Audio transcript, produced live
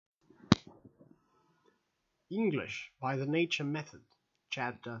English by the Nature Method,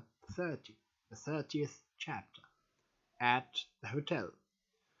 Chapter 30, the 30th chapter. At the hotel.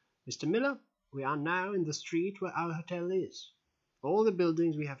 Mr. Miller, we are now in the street where our hotel is. All the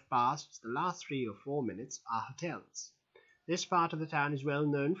buildings we have passed the last 3 or 4 minutes are hotels. This part of the town is well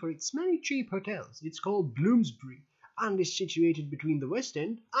known for its many cheap hotels. It's called Bloomsbury and is situated between the West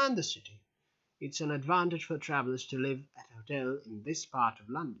End and the city. It's an advantage for travellers to live at a hotel in this part of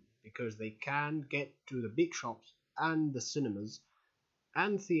London because they can get to the big shops and the cinemas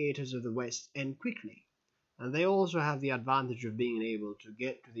and theatres of the West End quickly. And they also have the advantage of being able to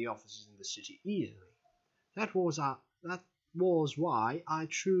get to the offices in the city easily. That was why I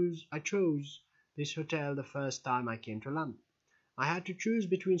chose this hotel the first time I came to London. I had to choose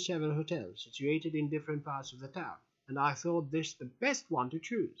between several hotels situated in different parts of the town, and I thought this the best one to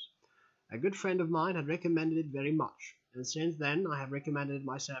choose. A good friend of mine had recommended it very much, and since then I have recommended it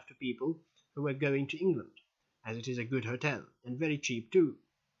myself to people who were going to England, as it is a good hotel, and very cheap too.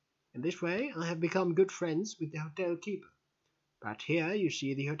 In this way I have become good friends with the hotel keeper. But here you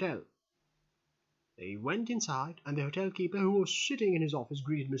see the hotel. They went inside, and the hotel keeper, who was sitting in his office,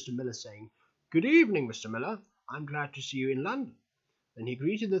 greeted Mr. Miller, saying, "Good evening, Mr. Miller. I'm glad to see you in London." Then he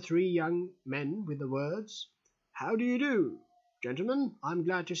greeted the 3 young men with the words, "How do you do? Gentlemen, I'm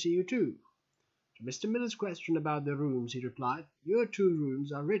glad to see you too." To Mr. Miller's question about the rooms, he replied, "Your 2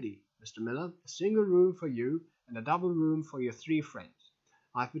 rooms are ready, Mr. Miller, a single room for you and a double room for your 3 friends.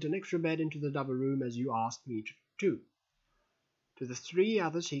 I've put an extra bed into the double room as you asked me to." To the 3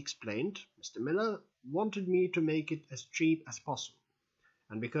 others he explained, "Mr. Miller wanted me to make it as cheap as possible,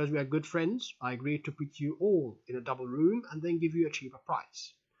 and because we are good friends, I agreed to put you all in a double room and then give you a cheaper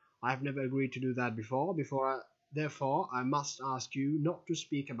price. I have never agreed to do that before, therefore I must ask you not to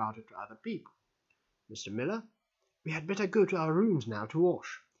speak about it to other people. Mr. Miller, we had better go to our rooms now to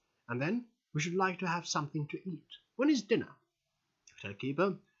wash, and then we should like to have something to eat. When is dinner?" Hotel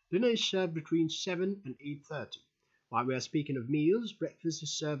keeper, "Dinner is served between 7 and 8:30. While we are speaking of meals, breakfast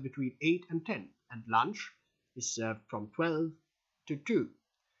is served between 8 and 10, and lunch is served from 12 to 2.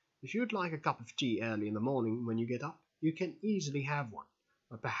 If you would like a cup of tea early in the morning when you get up, you can easily have one,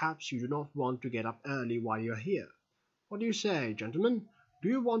 but perhaps you do not want to get up early while you are here. What do you say, gentlemen? Do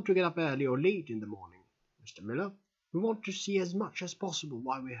you want to get up early or late in the morning?" Mr. Miller, "We want to see as much as possible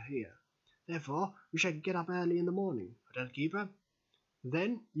while we are here. Therefore, we shall get up early in the morning." Hotel keeper,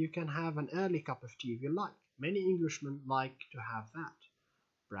 "Then you can have an early cup of tea if you like. Many Englishmen like to have that."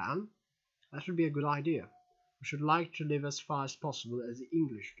 Brown, "That would be a good idea. We should like to live as far as possible as the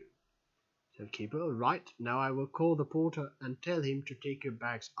English do." Hotel keeper, "All right. Now I will call the porter and tell him to take your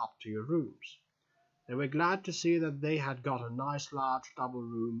bags up to your rooms." They were glad to see that they had got a nice large double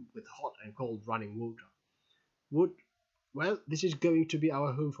room with hot and cold running water. Well, this is going to be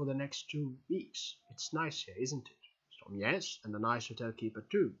our home for the next 2 weeks. It's nice here, isn't it? Tom, "Yes, and a nice hotel keeper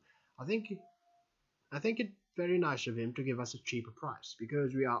too. I think it very nice of him to give us a cheaper price,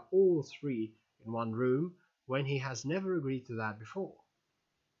 because we are all 3 in one room when he has never agreed to that before."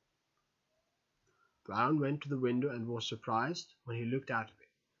 Brown went to the window and was surprised when he looked out of it.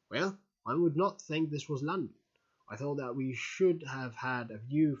 "Well, I would not think this was London. I thought that we should have had a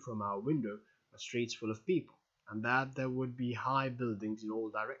view from our window of streets full of people, and that there would be high buildings in all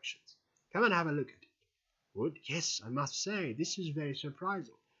directions. Come and have a look at it." "Would? Yes, I must say, this is very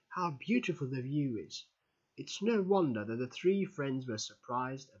surprising. How beautiful the view is." It's no wonder that the 3 friends were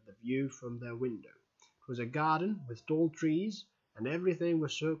surprised at the view from their window. It was a garden with tall trees, and everything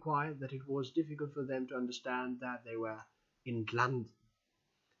was so quiet that it was difficult for them to understand that they were in London,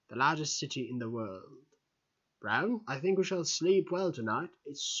 the largest city in the world. "Brown, I think we shall sleep well tonight.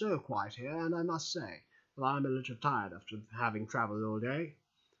 It's so quiet here, and I must say that I'm a little tired after having travelled all day."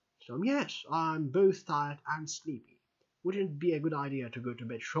 Tom, "Yes, I'm both tired and sleepy. Wouldn't it be a good idea to go to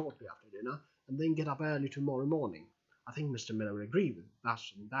bed shortly after dinner and then get up early tomorrow morning? I think Mr. Miller will agree with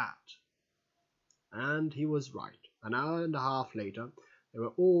us in that." And he was right. An hour and a half later, they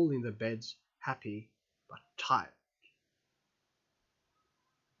were all in their beds, happy but tired.